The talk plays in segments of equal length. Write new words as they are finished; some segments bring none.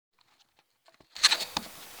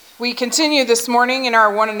We continue this morning in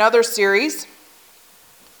our One Another series.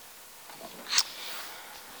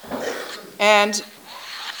 And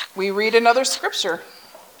we read another scripture.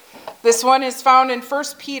 This one is found in 1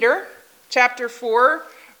 Peter chapter 4,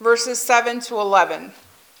 verses 7 to 11.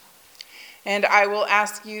 And I will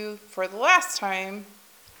ask you for the last time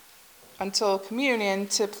until communion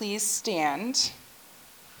to please stand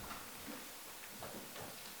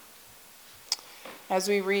as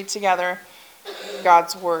we read together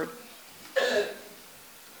God's word.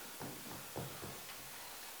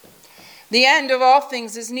 The end of all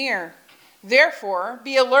things is near. Therefore,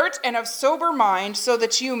 be alert and of sober mind so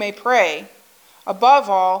that you may pray. Above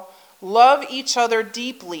all, love each other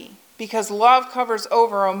deeply, because love covers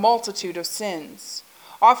over a multitude of sins.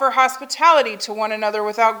 Offer hospitality to one another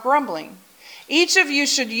without grumbling. Each of you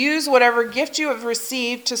should use whatever gift you have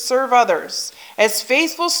received to serve others, as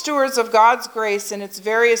faithful stewards of God's grace in its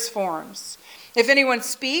various forms. If anyone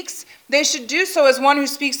speaks, they should do so as one who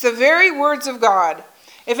speaks the very words of God.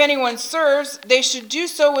 If anyone serves, they should do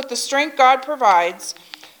so with the strength God provides,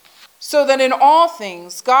 so that in all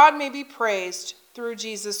things God may be praised through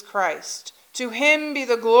Jesus Christ. To him be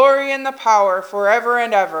the glory and the power forever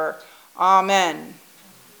and ever. Amen.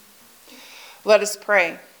 Let us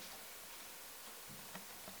pray.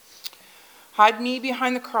 Hide me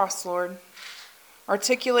behind the cross, Lord.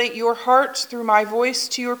 Articulate your heart through my voice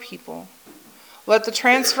to your people. Let the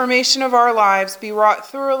transformation of our lives be wrought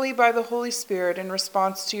thoroughly by the Holy Spirit in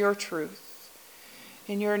response to your truth.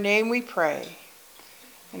 In your name we pray.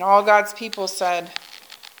 And all God's people said,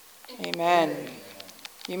 Amen.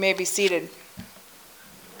 You may be seated.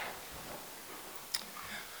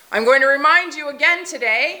 I'm going to remind you again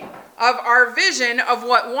today of our vision of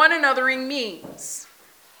what one anothering means.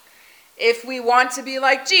 If we want to be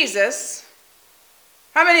like Jesus,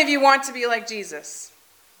 how many of you want to be like Jesus?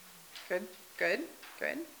 Good.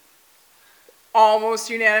 Good.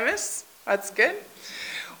 Almost unanimous. That's good.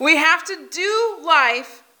 We have to do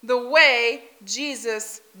life the way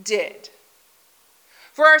Jesus did.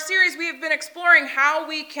 For our series, we have been exploring how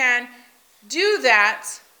we can do that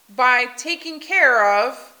by taking care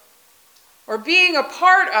of or being a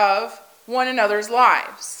part of one another's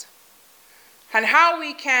lives, and how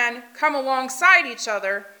we can come alongside each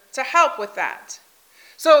other to help with that.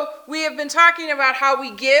 So we have been talking about how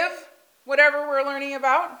we give whatever we're learning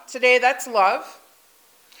about. Today, that's love.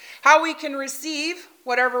 How we can receive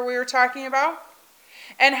whatever we were talking about.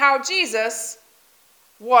 And how Jesus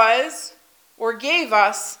was or gave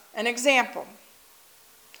us an example.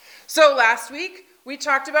 So last week, we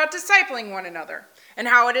talked about discipling one another and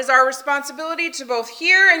how it is our responsibility to both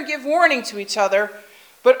hear and give warning to each other,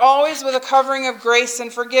 but always with a covering of grace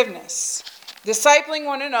and forgiveness. Discipling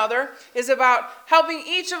one another is about helping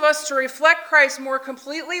each of us to reflect Christ more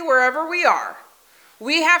completely wherever we are.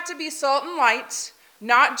 We have to be salt and light,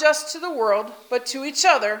 not just to the world, but to each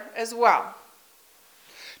other as well.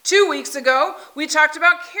 2 weeks ago, we talked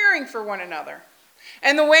about caring for one another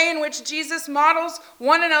and the way in which Jesus models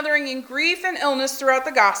one another in grief and illness throughout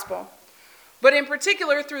the gospel, but in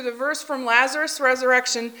particular through the verse from Lazarus'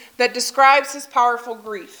 resurrection that describes his powerful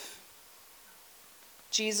grief.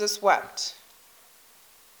 Jesus wept.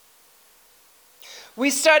 We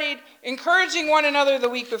studied encouraging one another the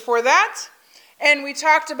week before that, and we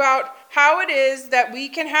talked about how it is that we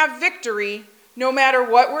can have victory no matter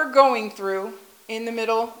what we're going through in the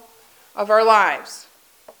middle of our lives.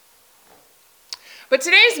 But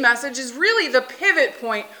today's message is really the pivot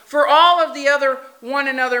point for all of the other one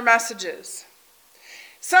another messages.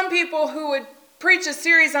 Some people who would preach a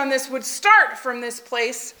series on this would start from this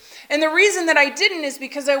place, and the reason that I didn't is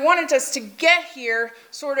because I wanted us to get here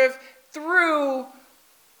sort of through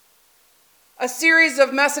a series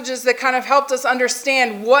of messages that kind of helped us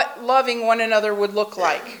understand what loving one another would look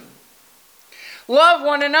like. Love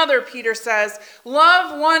one another, Peter says.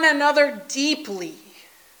 Love one another deeply.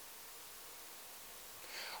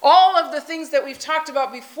 All of the things that we've talked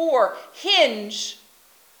about before hinge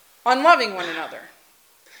on loving one another.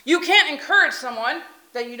 You can't encourage someone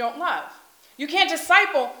that you don't love. You can't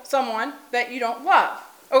disciple someone that you don't love.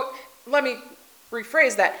 Oh, let me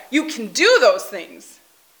rephrase that. You can do those things,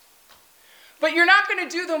 but you're not going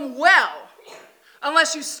to do them well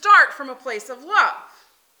unless you start from a place of love.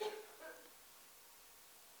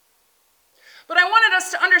 But I wanted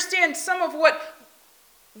us to understand some of what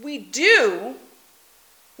we do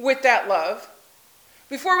with that love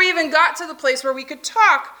before we even got to the place where we could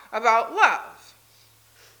talk about love.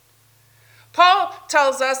 Paul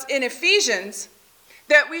tells us in Ephesians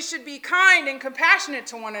that we should be kind and compassionate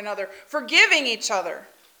to one another, forgiving each other.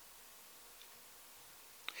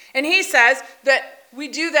 And he says that we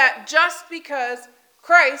do that just because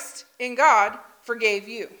Christ in God forgave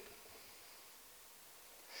you.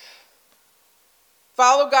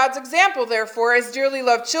 Follow God's example, therefore, as dearly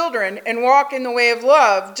loved children, and walk in the way of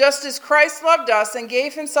love, just as Christ loved us and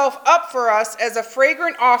gave himself up for us as a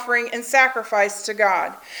fragrant offering and sacrifice to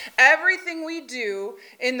God. Everything we do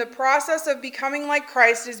in the process of becoming like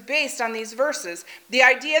Christ is based on these verses. The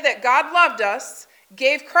idea that God loved us,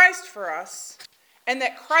 gave Christ for us, and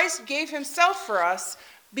that Christ gave himself for us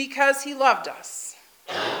because he loved us.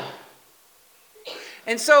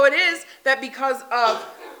 And so it is that because of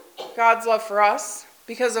God's love for us,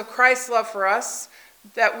 because of Christ's love for us,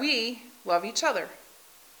 that we love each other.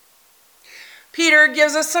 Peter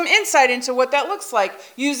gives us some insight into what that looks like,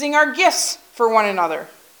 using our gifts for one another,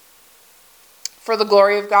 for the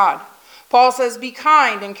glory of God. Paul says, be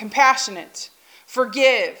kind and compassionate,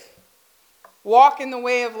 forgive, walk in the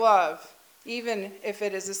way of love, even if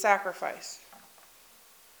it is a sacrifice.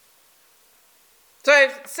 So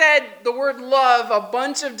I've said the word love a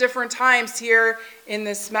bunch of different times here in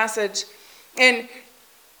this message. And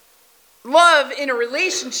love in a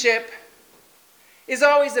relationship is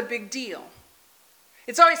always a big deal.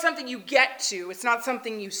 It's always something you get to. It's not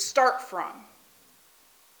something you start from.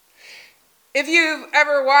 If you've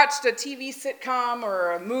ever watched a TV sitcom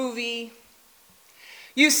or a movie,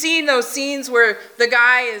 you've seen those scenes where the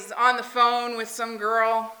guy is on the phone with some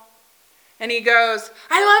girl and he goes,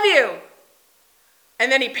 I love you.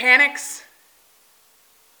 And then he panics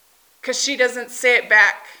because she doesn't say it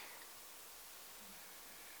back.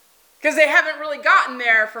 Because they haven't really gotten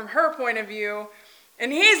there from her point of view.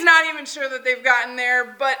 And he's not even sure that they've gotten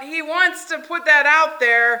there, but he wants to put that out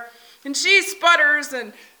there. And she sputters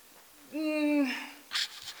and...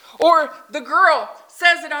 Or the girl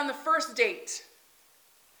says it on the first date.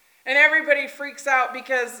 And everybody freaks out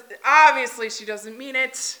because obviously she doesn't mean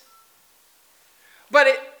it. But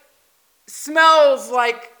it smells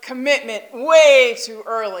like commitment way too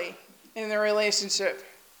early in the relationship.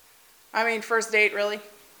 I mean, first date, really?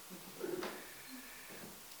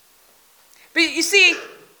 But you see,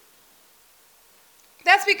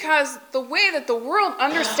 that's because the way that the world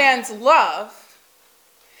understands love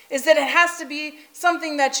is that it has to be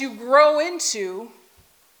something that you grow into,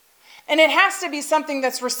 and it has to be something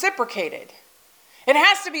that's reciprocated. It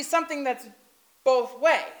has to be something that's both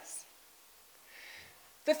ways.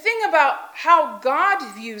 The thing about how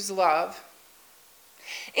God views love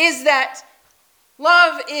is that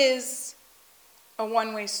love is a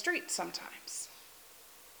one-way street sometimes.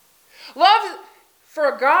 Love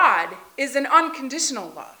for God is an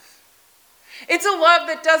unconditional love. It's a love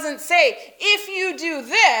that doesn't say, if you do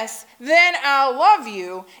this, then I'll love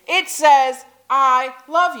you. It says, I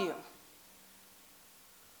love you.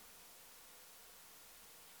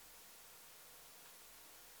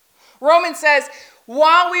 Romans says,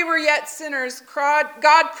 while we were yet sinners,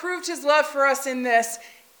 God proved his love for us in this: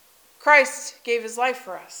 Christ gave his life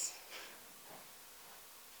for us.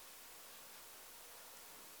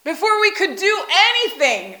 Before we could do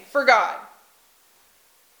anything for God,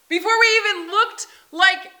 before we even looked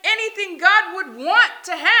like anything God would want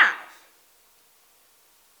to have,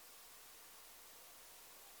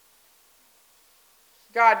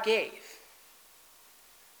 God gave.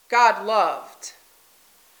 God loved.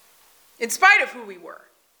 In spite of who we were.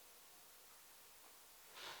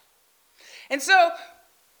 And so,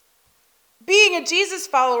 being a Jesus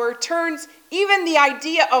follower turns even the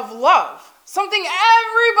idea of love, something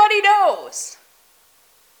everybody knows,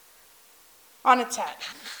 on its head.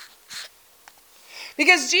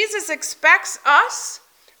 Because Jesus expects us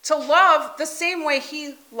to love the same way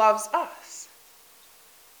he loves us.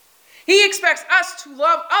 He expects us to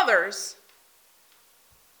love others.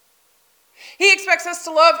 He expects us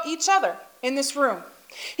to love each other in this room.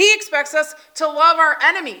 He expects us to love our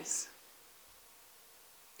enemies.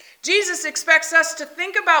 Jesus expects us to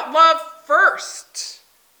think about love first,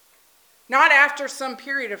 not after some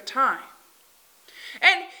period of time.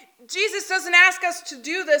 And Jesus doesn't ask us to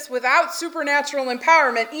do this without supernatural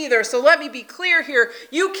empowerment either. So let me be clear here.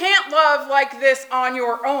 You can't love like this on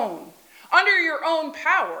your own, under your own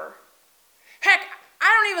power. Heck,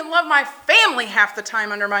 I don't even love my family half the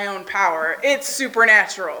time under my own power. It's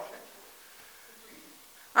supernatural.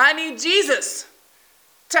 I need Jesus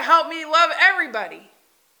to help me love everybody.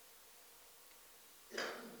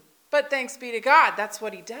 But thanks be to God, that's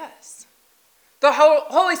what he does. The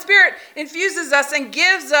Holy Spirit infuses us and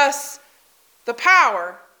gives us the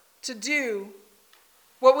power to do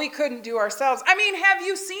what we couldn't do ourselves. I mean, have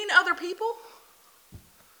you seen other people?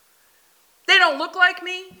 They don't look like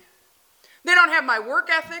me. They don't have my work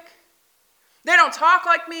ethic. They don't talk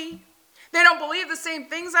like me. They don't believe the same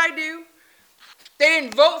things I do. They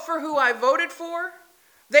didn't vote for who I voted for.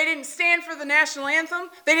 They didn't stand for the national anthem.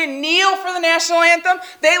 They didn't kneel for the national anthem.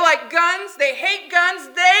 They like guns. They hate guns.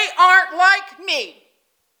 They aren't like me.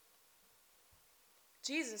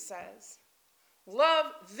 Jesus says, love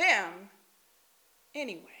them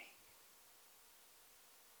anyway.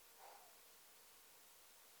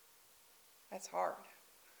 That's hard.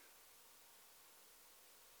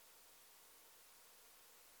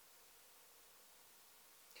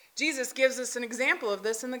 Jesus gives us an example of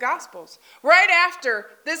this in the Gospels. Right after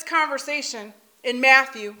this conversation in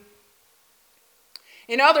Matthew,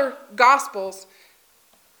 in other Gospels,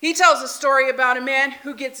 he tells a story about a man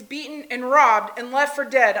who gets beaten and robbed and left for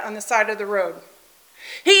dead on the side of the road.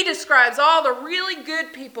 He describes all the really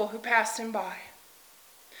good people who passed him by.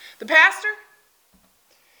 The pastor,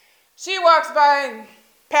 she walks by and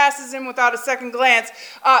passes him without a second glance.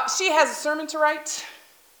 She has a sermon to write.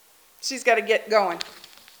 She's got to get going.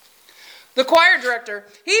 The choir director,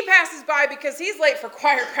 he passes by because he's late for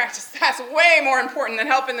choir practice. That's way more important than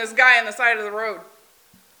helping this guy on the side of the road.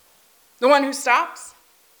 The one who stops,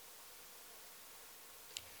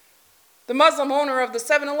 the Muslim owner of the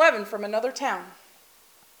 7-Eleven from another town.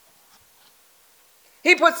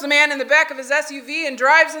 He puts the man in the back of his SUV and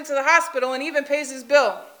drives into the hospital and even pays his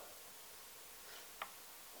bill.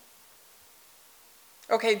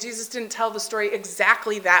 Okay, Jesus didn't tell the story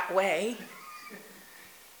exactly that way.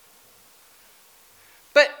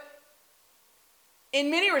 But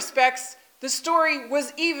in many respects, the story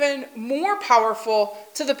was even more powerful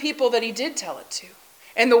to the people that he did tell it to,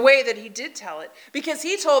 and the way that he did tell it, because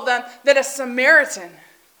he told them that a Samaritan,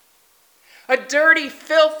 a dirty,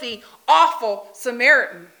 filthy, awful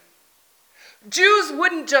Samaritan, Jews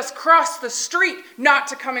wouldn't just cross the street not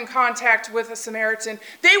to come in contact with a Samaritan.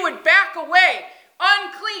 They would back away,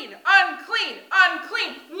 unclean, unclean,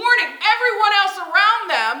 unclean, warning everyone else around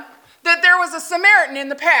them that there was a Samaritan in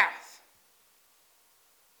the path.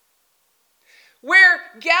 Where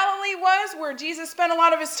Galilee was, where Jesus spent a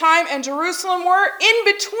lot of his time, and Jerusalem were, in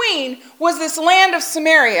between was this land of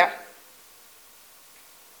Samaria,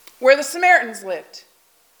 where the Samaritans lived.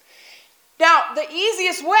 Now, the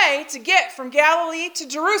easiest way to get from Galilee to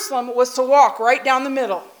Jerusalem was to walk right down the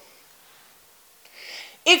middle.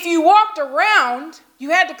 If you walked around, you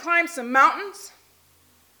had to climb some mountains,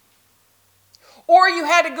 or you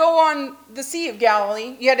had to go on the Sea of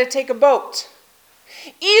Galilee. You had to take a boat.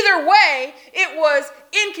 Either way, it was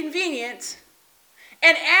inconvenient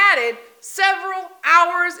and added several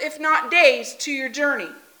hours, if not days, to your journey.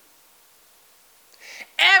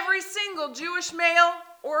 Every single Jewish male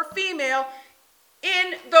or female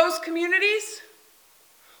in those communities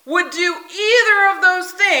would do either of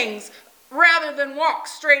those things rather than walk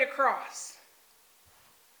straight across.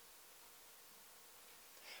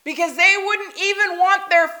 Because they wouldn't even want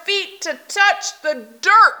their feet to touch the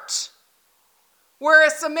dirt where a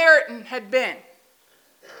Samaritan had been.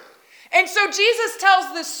 And so Jesus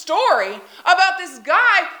tells this story about this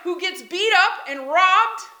guy who gets beat up and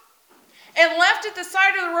robbed and left at the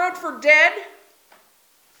side of the road for dead.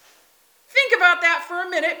 Think about that for a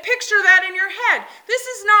minute. Picture that in your head. This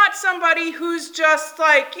is not somebody who's just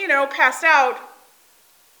passed out.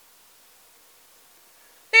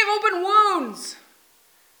 They have open wounds.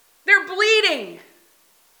 They're bleeding.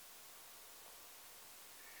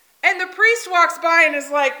 And the priest walks by and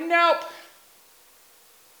is like, nope.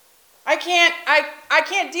 I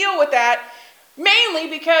can't deal with that. Mainly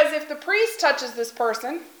because if the priest touches this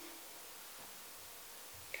person,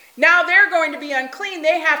 now they're going to be unclean.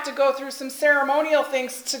 They have to go through some ceremonial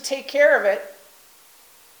things to take care of it.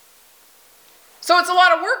 So it's a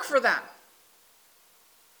lot of work for them.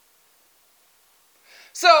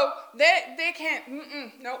 So they can't,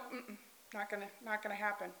 not gonna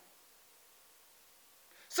happen.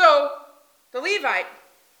 So the Levite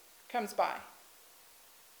comes by.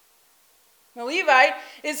 The Levite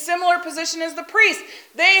is similar position as the priest.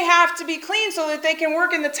 They have to be clean so that they can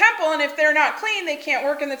work in the temple, and if they're not clean, they can't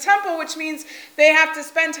work in the temple, which means they have to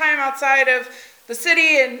spend time outside of the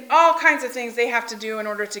city and all kinds of things they have to do in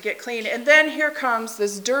order to get clean. And then here comes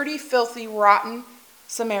this dirty, filthy, rotten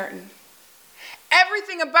Samaritan.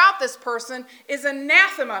 Everything about this person is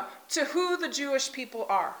anathema to who the Jewish people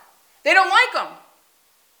are. They don't like them.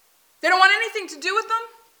 They don't want anything to do with them.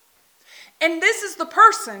 And this is the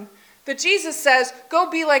person that Jesus says, go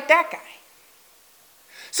be like that guy.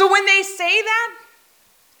 So when they say that,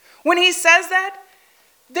 when he says that,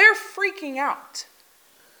 they're freaking out.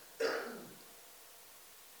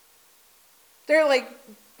 They're like,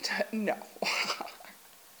 no.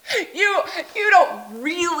 You don't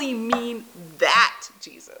really mean that,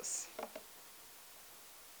 Jesus.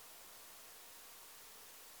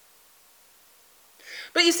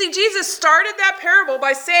 But you see, Jesus started that parable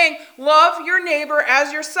by saying, love your neighbor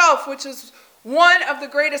as yourself, which is one of the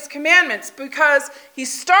greatest commandments, because he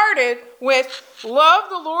started with love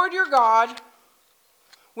the Lord your God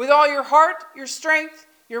with all your heart, your strength,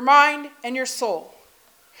 your mind, and your soul.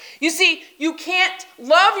 You see, you can't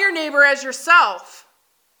love your neighbor as yourself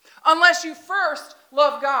unless you first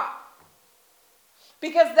love God.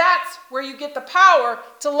 Because that's where you get the power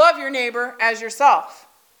to love your neighbor as yourself.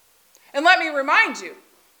 And let me remind you,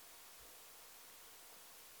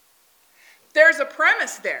 there's a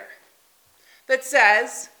premise there that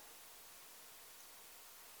says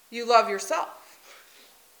you love yourself.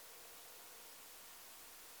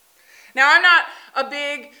 Now, I'm not a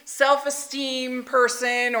big self-esteem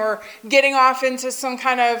person or getting off into some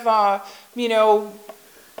kind of,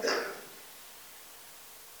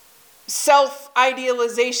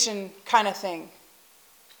 self-idealization kind of thing.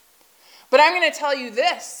 But I'm going to tell you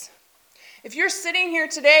this. If you're sitting here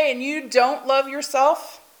today and you don't love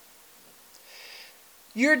yourself,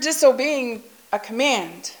 you're disobeying a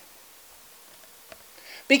command.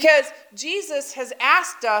 Because Jesus has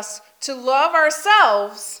asked us to love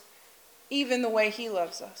ourselves even the way he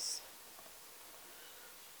loves us.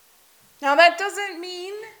 Now, that doesn't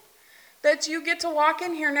mean that you get to walk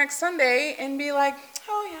in here next Sunday and be like,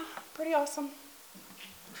 oh yeah, pretty awesome.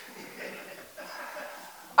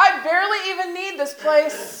 I barely even need this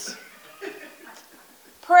place.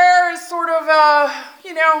 Prayer is sort of, I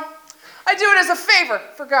do it as a favor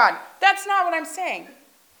for God. That's not what I'm saying.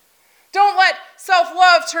 Don't let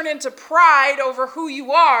self-love turn into pride over who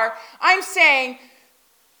you are. I'm saying,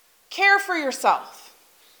 care for yourself.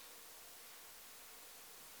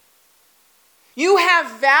 You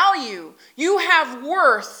have value. You have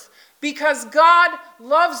worth because God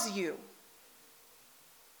loves you.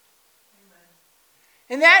 Amen.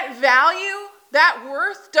 And that value, that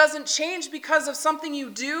worth doesn't change because of something you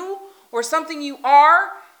do or something you are.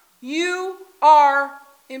 You are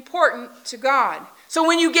important to God. So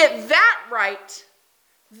when you get that right,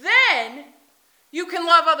 then you can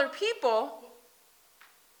love other people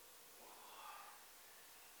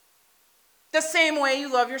the same way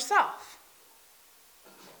you love yourself.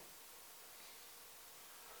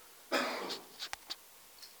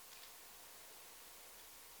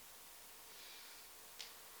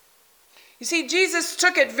 You see, Jesus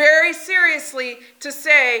took it very seriously to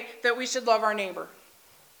say that we should love our neighbor.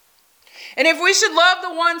 And if we should love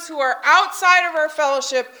the ones who are outside of our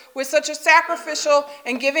fellowship with such a sacrificial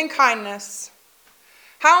and giving kindness,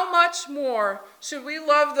 how much more should we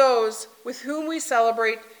love those with whom we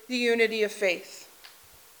celebrate the unity of faith?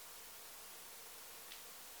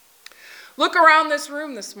 Look around this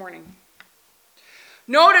room this morning.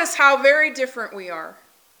 Notice how very different we are.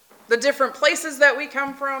 The different places that we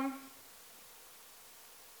come from.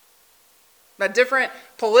 The different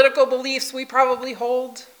political beliefs we probably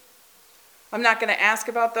hold. I'm not going to ask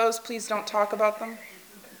about those. Please don't talk about them.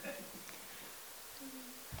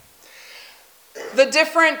 The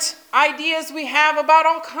different ideas we have about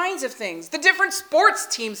all kinds of things. The different sports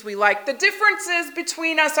teams we like. The differences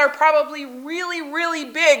between us are probably really, really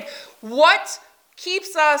big. What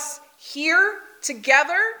keeps us here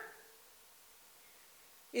together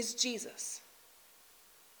is Jesus.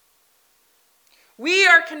 We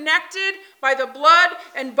are connected by the blood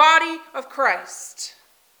and body of Christ.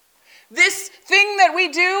 This thing that we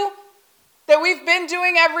do, that we've been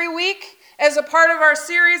doing every week as a part of our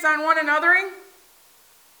series on one anothering,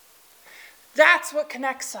 that's what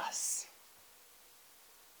connects us.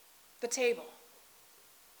 The table.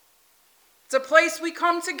 It's a place we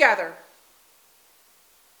come together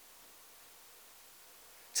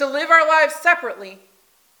to live our lives separately,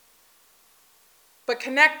 but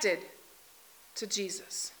connected to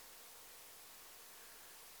Jesus.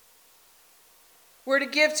 We're to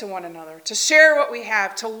give to one another, to share what we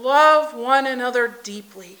have, to love one another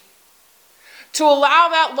deeply, to allow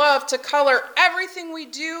that love to color everything we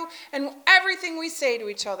do and everything we say to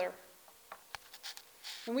each other.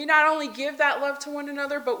 And we not only give that love to one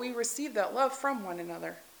another, but we receive that love from one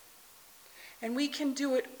another. And we can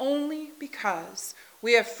do it only because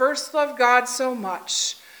we have first loved God so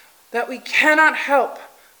much that we cannot help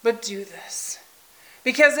but do this.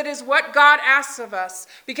 Because it is what God asks of us,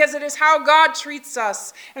 because it is how God treats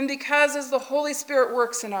us, and because as the Holy Spirit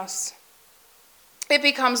works in us, it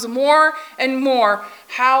becomes more and more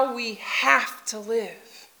how we have to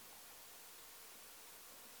live.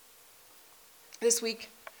 This week,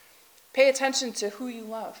 pay attention to who you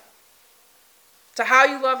love, to how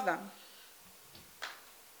you love them.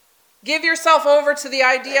 Give yourself over to the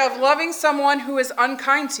idea of loving someone who is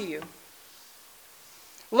unkind to you.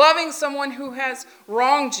 Loving someone who has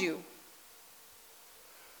wronged you.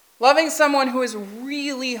 Loving someone who is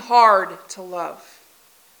really hard to love.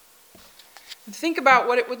 And think about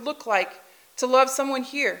what it would look like to love someone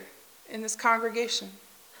here in this congregation.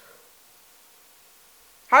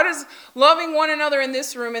 How does loving one another in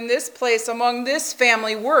this room, in this place, among this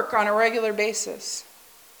family work on a regular basis?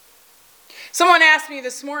 Someone asked me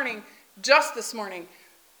this morning, just this morning,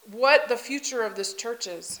 what the future of this church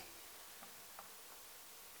is.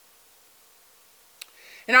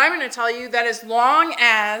 And I'm going to tell you that as long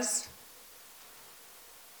as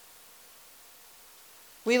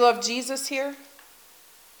we love Jesus here,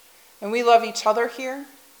 and we love each other here,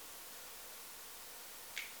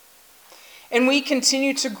 and we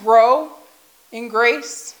continue to grow in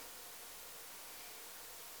grace,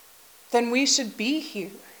 then we should be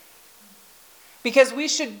here. Because we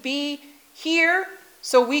should be here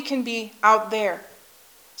so we can be out there.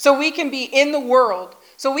 So we can be in the world.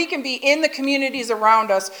 So we can be in the communities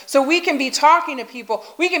around us. So we can be talking to people.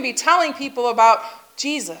 We can be telling people about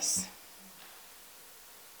Jesus.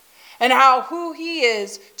 And how who he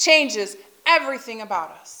is changes everything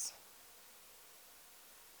about us.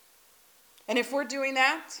 And if we're doing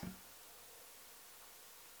that,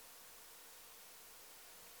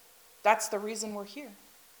 that's the reason we're here.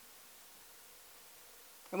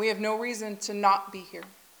 And we have no reason to not be here.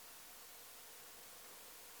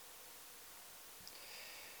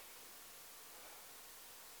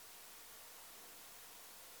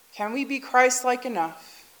 Can we be Christ-like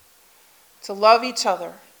enough to love each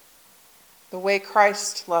other the way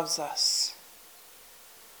Christ loves us?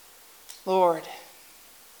 Lord,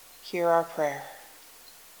 hear our prayer.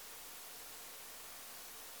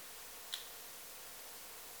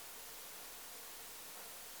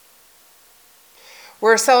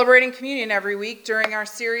 We're celebrating communion every week during our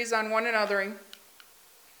series on one anothering.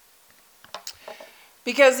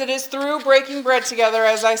 Because it is through breaking bread together,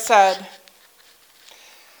 as I said,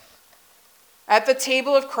 at the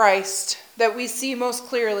table of Christ, that we see most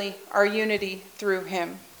clearly our unity through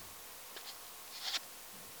him.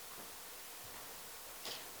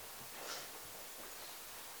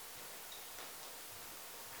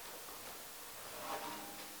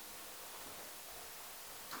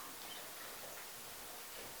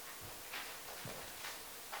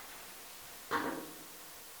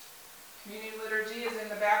 Communion liturgy is in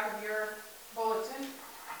the back of your bulletin.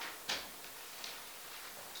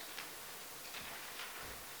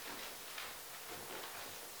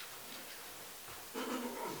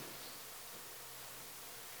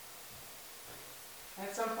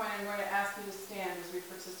 At some point, I'm going to ask you to stand as we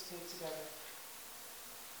participate together.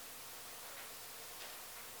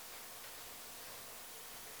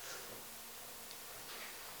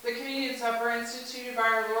 The communion supper instituted by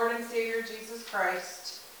our Lord and Savior Jesus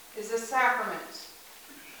Christ is a sacrament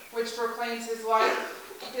which proclaims his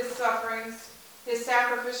life, his sufferings, his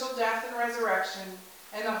sacrificial death and resurrection,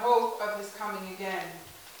 and the hope of his coming again.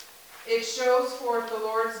 It shows forth the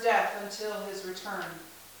Lord's death until his return.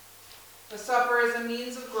 The supper is a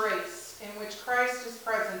means of grace in which Christ is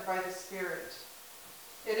present by the Spirit.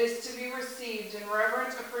 It is to be received in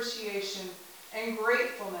reverent appreciation and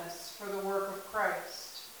gratefulness for the work of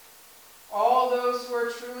Christ. All those who are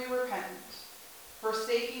truly repentant,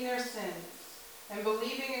 forsaking their sins, and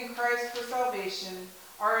believing in Christ for salvation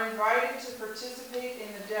are invited to participate in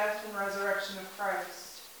the death and resurrection of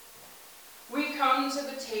Christ. We come to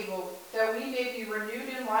the table that we may be renewed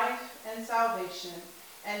in life and salvation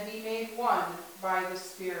and be made one by the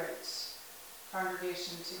Spirit.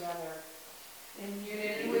 Congregation together. In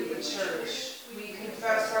unity with the church, we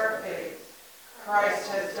confess our faith.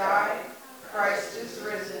 Christ has died. Christ is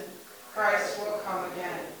risen. Christ will come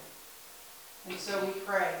again. And so we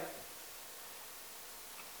pray.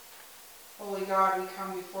 Holy God, we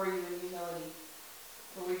come before you in humility,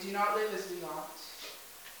 for we do not live as we ought.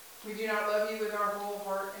 We do not love you with our whole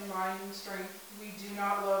heart and mind and strength. We do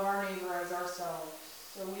not love our neighbor as ourselves.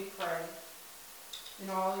 So we pray, in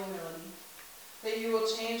all humility, that you will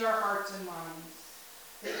change our hearts and minds,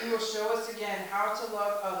 that you will show us again how to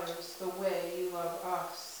love others the way you love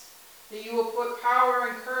us, that you will put power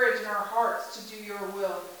and courage in our hearts to do your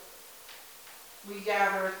will. We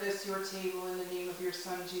gather at this your table in the name of your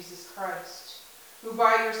Son, Jesus Christ, who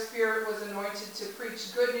by your Spirit was anointed to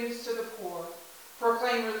preach good news to the poor,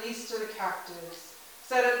 proclaim release to the captives,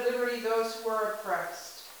 set at liberty those who are oppressed.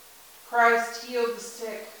 Christ healed the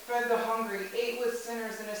sick, fed the hungry, ate with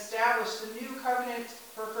sinners, and established a new covenant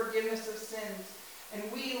for forgiveness of sins. And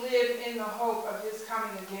we live in the hope of his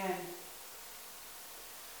coming again.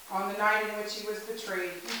 On the night in which he was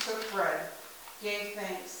betrayed, he took bread, gave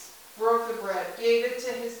thanks, broke the bread, gave it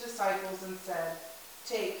to his disciples, and said,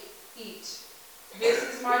 "Take, eat. This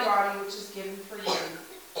is my body which is given for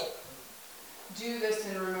you. Do this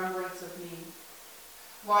in remembrance of me.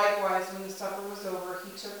 Likewise, when the supper was over,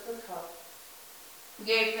 he took the cup,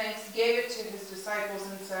 gave thanks, gave it to his disciples,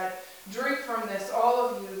 and said, "Drink from this, all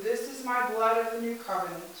of you. This is my blood of the new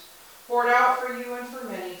covenant, poured out for you and for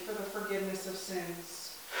many for the forgiveness of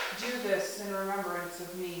sins. Do this in remembrance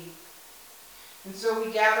of me." And so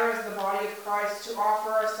we gather as the body of Christ to offer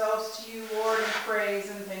ourselves to you, Lord, in praise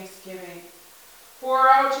and thanksgiving. Pour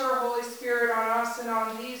out your Holy Spirit on us and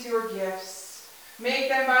on these your gifts. Make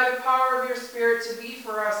them by the power of your Spirit to be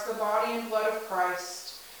for us the body and blood of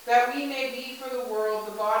Christ, that we may be for the world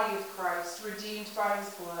the body of Christ, redeemed by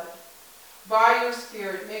his blood. By your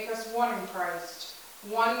Spirit, make us one in Christ,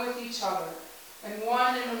 one with each other, and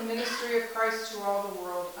one in the ministry of Christ to all the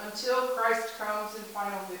world, until Christ comes in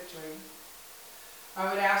final victory.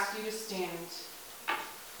 I would ask you to stand.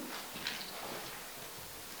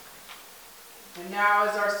 And now,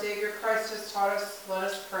 as our Savior Christ has taught us, let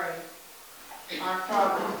us pray. Our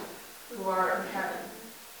Father, who art in heaven,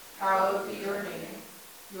 hallowed be your name.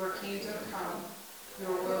 Your kingdom come,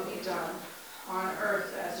 your will be done, on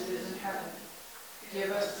earth as it is in heaven. Give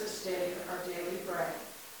us this day our daily bread.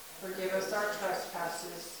 Forgive us our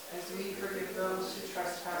trespasses, as we forgive those who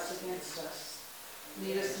trespass against us.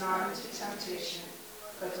 Lead us not into temptation,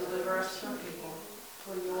 but deliver us from evil.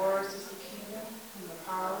 For yours is the kingdom, and the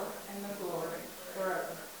power, and the glory,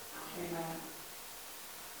 forever. Amen.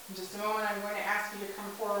 In just a moment, I'm going to ask you to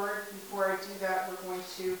come forward. Before I do that, we're going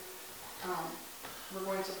to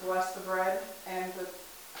bless the bread and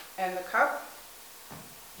the cup.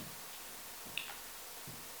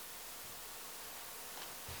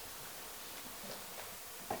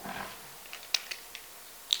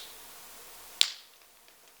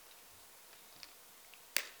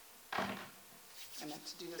 I meant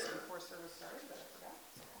to do this before service started, but I forgot.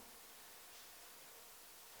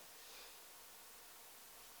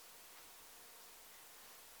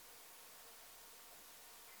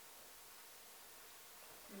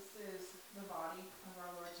 This is the body of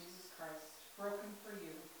our Lord Jesus Christ, broken for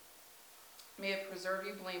you. May it preserve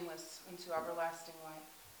you blameless unto everlasting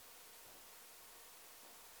life.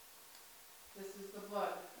 This is the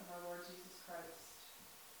blood of our Lord Jesus Christ,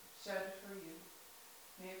 shed for you.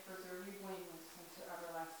 May it preserve you blameless unto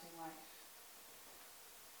everlasting life.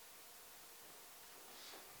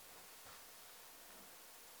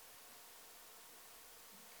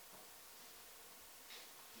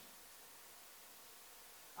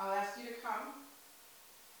 I'll ask you to come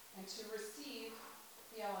and to receive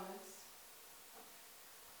the elements.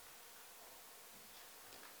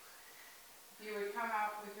 If you would come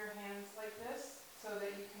out with your hands like this so that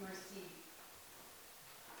you can receive.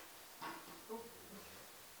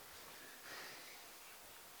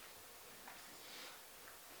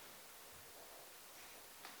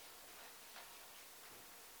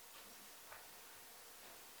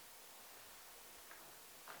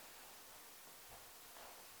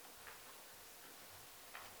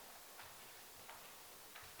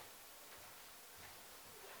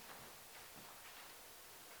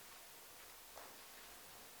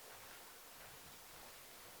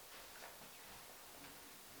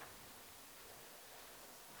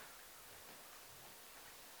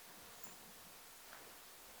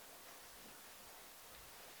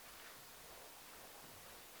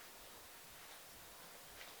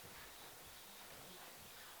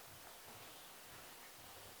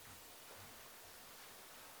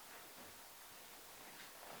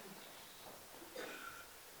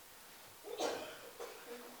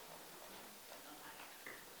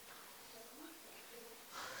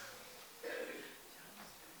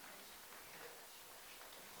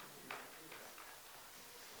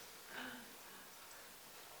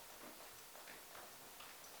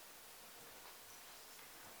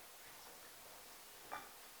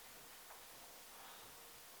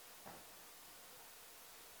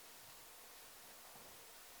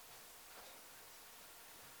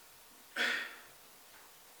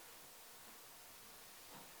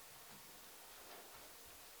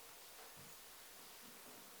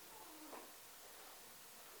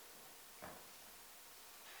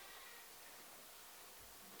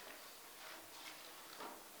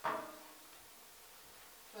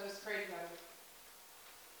 Let us pray together.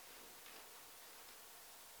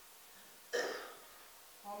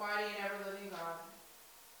 Almighty and ever-living God,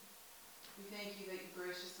 we thank you that you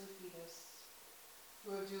graciously feed us,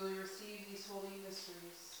 who have duly received these holy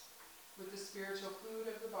mysteries with the spiritual food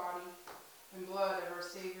of the body and blood of our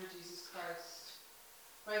Savior Jesus Christ.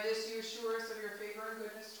 By this you assure us of your favor and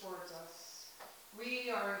goodness towards us. We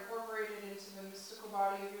are incorporated into the mystical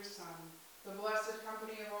body of your Son, the blessed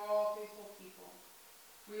company of all faithful people.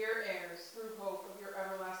 We are heirs through hope of your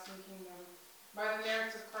everlasting kingdom.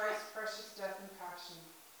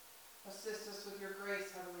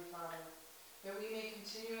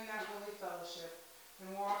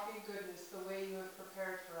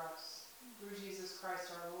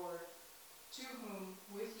 to whom,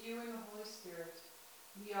 with you and the Holy Spirit,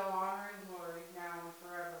 be all honor and glory now and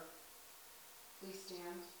forever. Please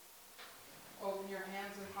stand. Open your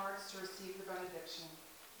hands and hearts to receive the benediction.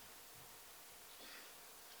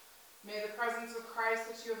 May the presence of Christ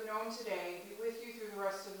that you have known today be with you through the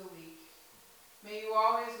rest of the week. May you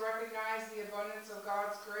always recognize the abundance of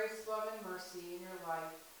God's grace, love, and mercy in your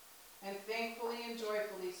life, and thankfully and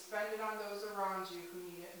joyfully spend it on those around you who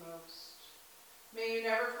need it most. May you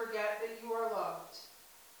never forget that you are loved,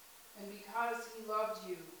 and because he loved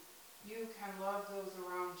you, you can love those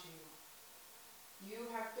around you. You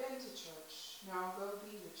have been to church, now go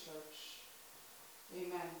be the church.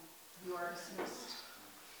 Amen. You are dismissed.